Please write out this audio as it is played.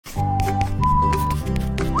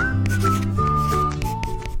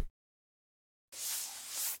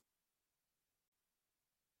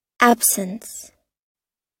absence,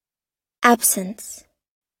 absence,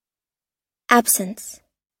 absence.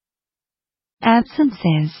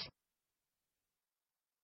 Absences.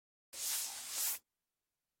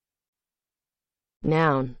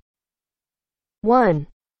 Noun. 1,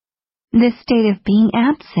 The state of being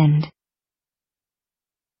absent.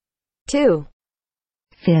 2,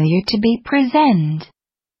 Failure to be present.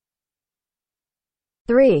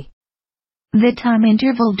 3, The time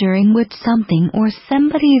interval during which something or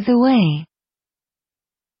somebody is away.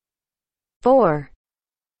 4,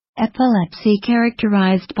 Epilepsy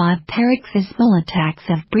characterized by paroxysmal attacks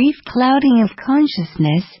of brief clouding of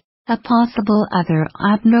consciousness, a possible other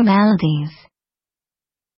abnormalities.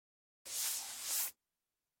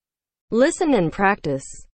 Listen and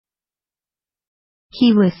practice.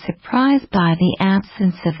 He was surprised by the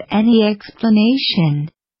absence of any explanation.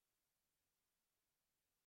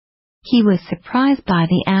 He was surprised by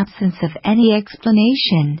the absence of any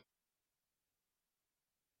explanation.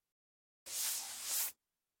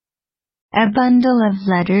 A bundle of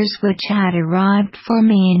letters which had arrived for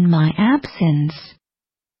me in my absence.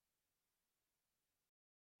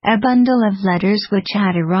 A bundle of letters which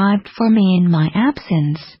had arrived for me in my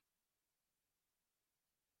absence.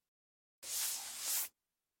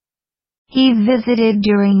 He visited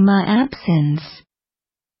during my absence.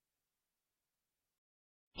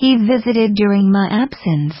 He visited during my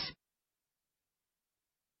absence.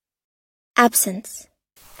 Absence.